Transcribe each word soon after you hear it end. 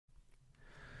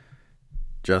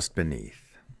Just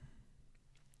beneath.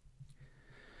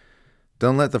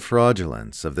 Don't let the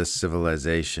fraudulence of this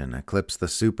civilization eclipse the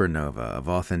supernova of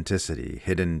authenticity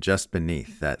hidden just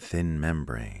beneath that thin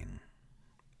membrane.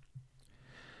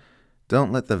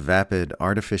 Don't let the vapid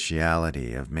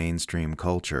artificiality of mainstream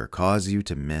culture cause you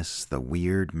to miss the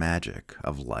weird magic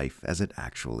of life as it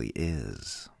actually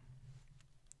is.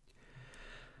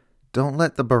 Don't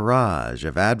let the barrage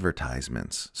of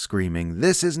advertisements screaming,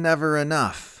 "This is never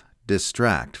enough,"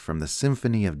 distract from the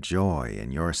symphony of joy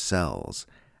in your cells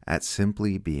at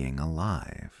simply being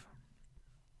alive.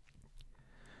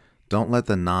 Don't let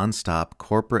the nonstop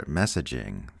corporate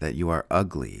messaging that you are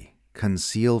ugly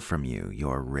conceal from you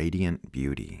your radiant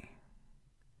beauty.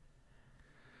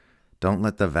 Don't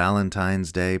let the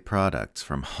Valentine's Day products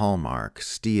from Hallmark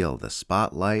steal the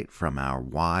spotlight from our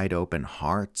wide open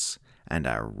hearts and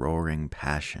our roaring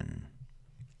passion.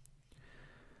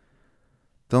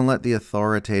 Don't let the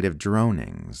authoritative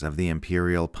dronings of the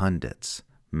imperial pundits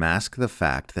mask the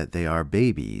fact that they are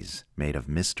babies made of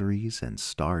mysteries and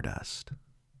stardust.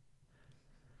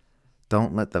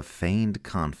 Don't let the feigned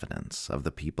confidence of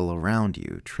the people around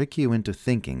you trick you into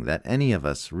thinking that any of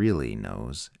us really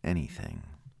knows anything.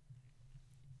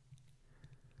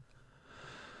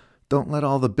 Don't let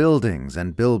all the buildings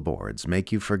and billboards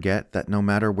make you forget that no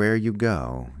matter where you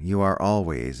go, you are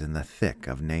always in the thick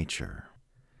of nature.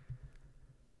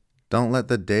 Don't let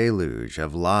the deluge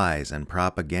of lies and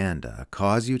propaganda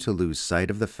cause you to lose sight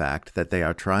of the fact that they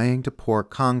are trying to pour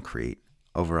concrete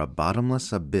over a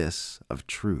bottomless abyss of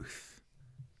truth.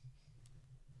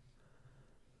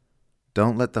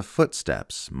 Don't let the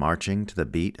footsteps marching to the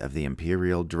beat of the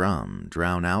imperial drum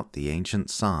drown out the ancient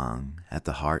song at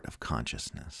the heart of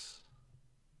consciousness.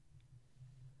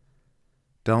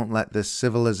 Don't let this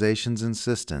civilization's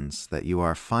insistence that you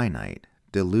are finite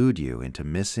delude you into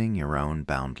missing your own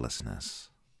boundlessness.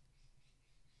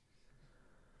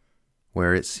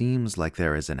 Where it seems like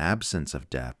there is an absence of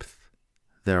depth,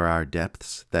 there are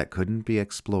depths that couldn't be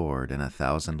explored in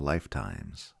 1,000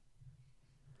 lifetimes.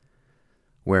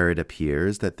 Where it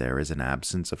appears that there is an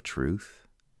absence of truth,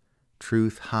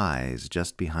 truth hides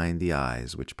just behind the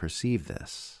eyes which perceive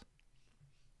this.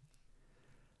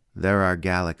 There are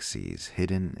galaxies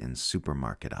hidden in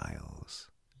supermarket aisles.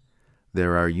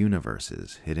 There are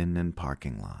universes hidden in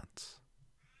parking lots.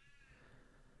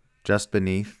 Just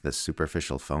beneath the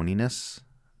superficial phoniness,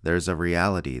 there's a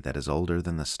reality that is older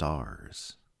than the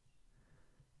stars.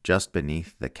 Just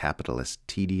beneath the capitalist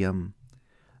tedium,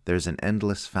 there's an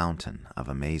endless fountain of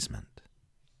amazement.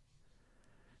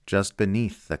 Just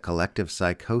beneath the collective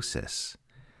psychosis,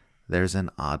 there's an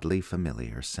oddly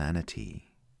familiar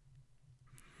sanity.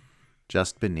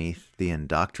 Just beneath the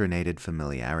indoctrinated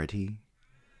familiarity,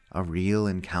 a real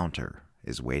encounter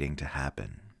is waiting to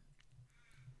happen.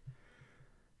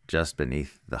 Just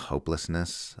beneath the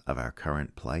hopelessness of our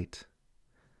current plight,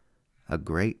 a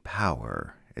great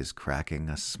power is cracking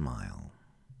a smile.